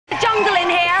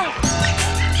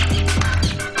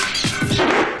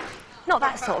Not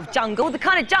that sort of jungle, the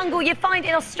kind of jungle you find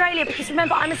in Australia, because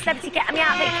remember, I'm a Celebrity Get Me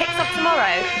Out of Here kicks off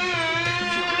tomorrow.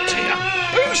 Dear,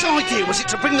 whose idea was it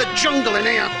to bring the jungle in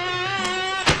here?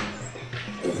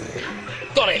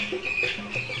 Got it.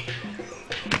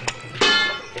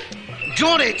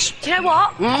 Got it. Do you know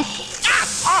what? I'm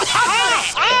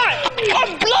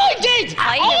blinded!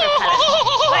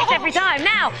 Works every time.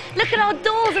 Now, look at our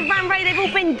doors of Ram Ray. They've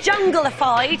all been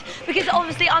jungle-ified because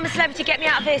obviously I'm a Celebrity Get Me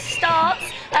Out of Here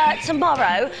starts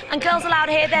tomorrow, and Girls Aloud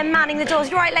here, they're manning the doors.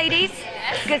 You right, ladies?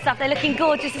 Yes. Good stuff. They're looking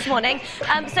gorgeous this morning.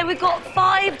 So we've got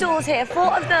 5 doors here.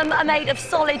 4 of them are made of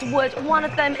solid wood. 1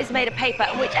 of them is made of paper.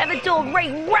 And whichever door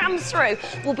Ray rams through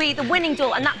will be the winning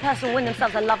door, and that person will win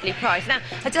themselves a lovely prize. Now,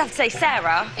 I just have to say,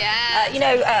 Sarah, you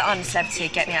know, I'm a Celebrity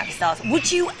Get Me Out of Here stars.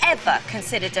 Would you ever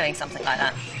consider doing something like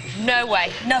that? No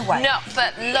way. No way. Not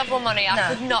for love or money.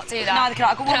 I could not do that. Neither could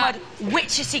I. I've got one word,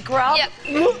 witchessy grub. Yep.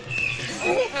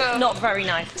 Not very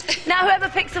nice. Now, whoever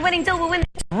picks the winning door will win.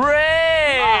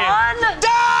 Ray! One.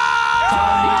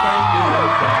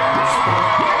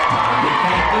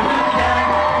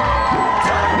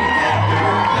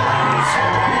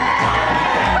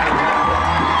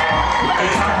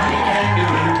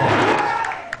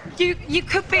 You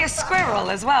could be a squirrel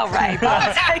as well, Ray, but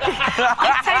I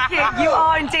take it you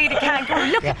are indeed a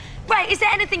kangaroo. Look, Ray, is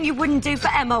there anything you wouldn't do for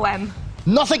MOM?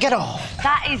 Nothing at all.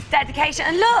 That is dedication.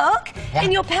 And look,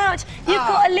 in your pouch, you've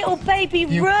got a little baby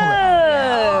Roo.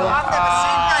 I've never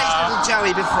seen that little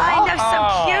Joey before. I know, so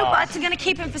cute, but I'm going to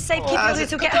keep him for safekeeping because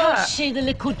he'll get hurt. See the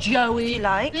little Joey. You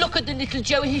like? Look at the little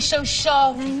Joey. He's so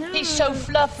soft. He's so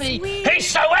fluffy. Sweet. He's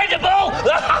so edible!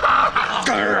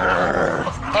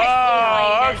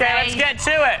 Oh, okay, let's get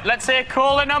to it. Let's hear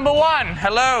caller number 1.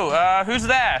 Hello, who's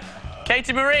there?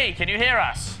 Katie Marie, can you hear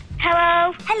us?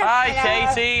 Hello. Hello. Hi,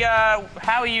 Katie.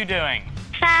 How are you doing?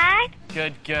 Fine.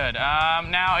 Good, good.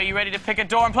 Now, are you ready to pick a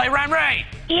door and play Ram Ray?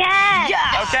 Yeah.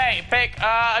 Yes. Okay, pick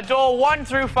a door 1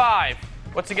 through 5.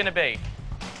 What's it gonna be?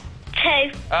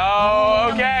 2. Oh,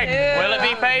 okay. Will it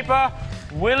be paper?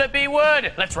 Will it be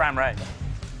wood? Let's Ram Ray.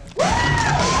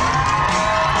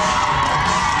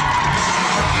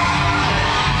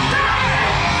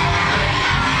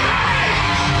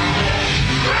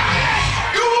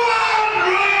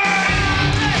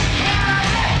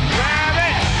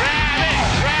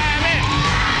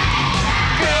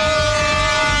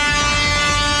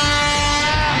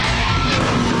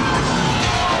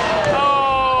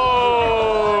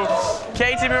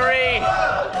 Katie Marie,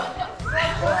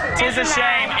 tis a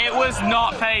shame, it was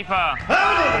not paper.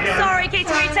 Sorry, Katie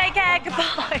Marie, take care,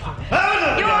 goodbye.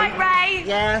 You all right, Ray?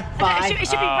 Yeah, fine. It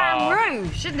should be Ram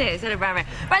Rouge, shouldn't it, instead of Ram Ray?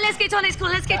 Right, let's get to our next call.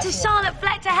 Let's get to Charlotte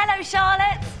Fletcher. Hello,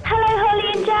 Charlotte. Hello,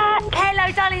 Holly and Jack.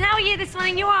 Hello, darling. How are you this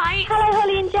morning? You all right? Hello,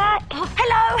 Holly and Jack. Oh,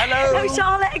 hello. Hello. Hello,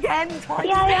 Charlotte, again. Twice.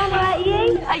 Yeah, I'm alright,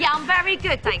 you? Yeah, I'm very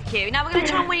good, thank you. Now, we're going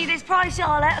to try and win you this prize,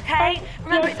 Charlotte, OK?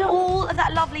 Remember, it's all of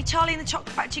that lovely Charlie and the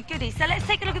Chocolate Factory goodies. So let's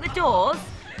take a look at the doors.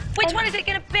 Which one is it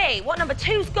going to be? What number?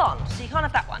 2's gone, so you can't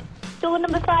have that one. Door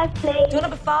number 5, please. Door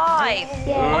number 5.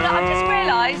 Yeah. Oh, look, I've just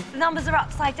realised the numbers are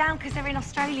upside down because they're in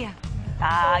Australia.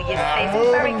 Ah, you see, it's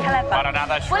all very clever. I don't have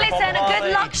that Well, shrimp listen, on the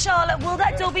good luck, Charlotte. Will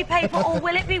that door be paper or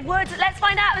will it be wood? Let's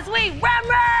find out as we Ram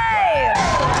Ray!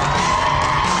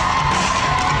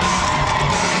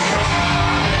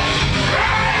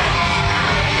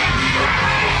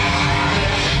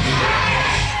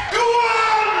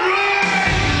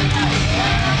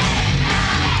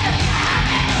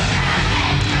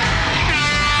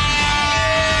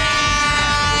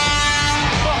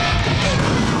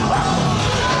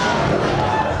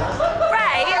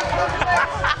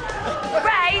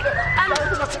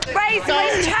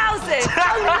 Ray's trousers.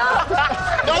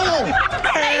 Oh, no.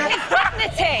 His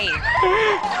dignity.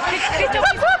 Good job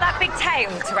he's got that big tail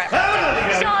to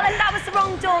represent. Charlotte, that was the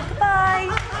wrong door. Goodbye.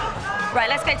 Right,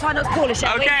 let's get to our next caller,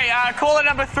 shall we? Okay, caller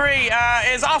number 3.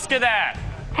 Is Oscar there?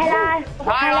 Hello.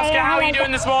 Hi, Oscar. How are you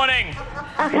doing this morning?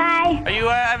 Okay.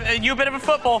 Are you a bit of a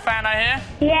football fan, I hear?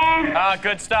 Yeah.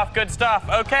 Good stuff, good stuff.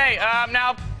 Okay,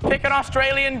 now pick an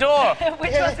Australian door.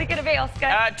 Which one's it going to be,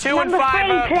 Oscar? 2 and 5.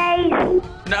 Number 3, please.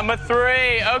 Number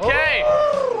 3, okay.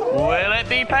 Will it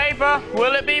be paper?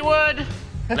 Will it be wood?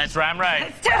 Let's Ram Ray.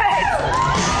 Let's do it!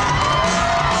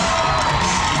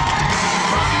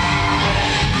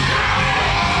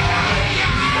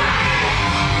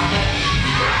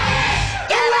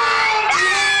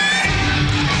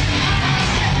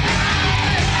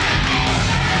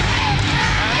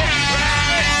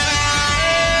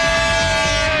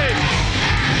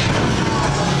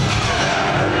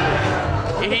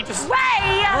 He just...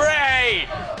 Ray! Ray!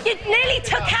 You nearly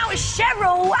took out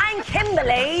Cheryl and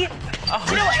Kimberly. Jimmy. Do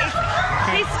you know what?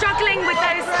 He's struggling with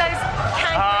those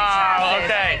kangaroo trousers.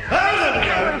 Okay. I've seen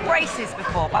kangaroo braces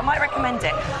before, but I might recommend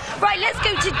it. Right, let's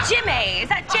go to Jimmy. Is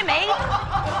that Jimmy?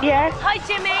 Yes. Hi,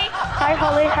 Jimmy. Hi,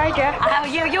 Holly. Hi, Jeff. How are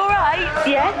you? You all right?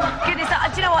 Yes. Goodness,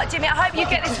 do you know what, Jimmy? I hope you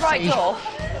get this right door,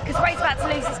 because Ray's about to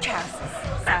lose his trousers.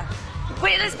 So,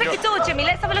 wait, let's pick a door, Jimmy.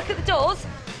 Let's have a look at the doors.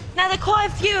 Now, quite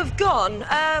a few have gone.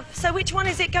 So which one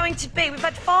is it going to be? We've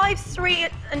had 5, 3,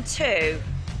 and 2.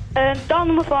 Door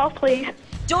number 4, please.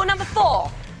 Door number 4?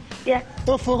 Yeah.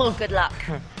 Door 4. Good luck.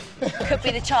 Could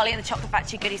be the Charlie and the Chocolate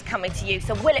Factory goodies coming to you.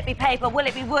 So will it be paper? Will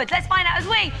it be wood? Let's find out as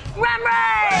we ram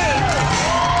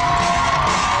race!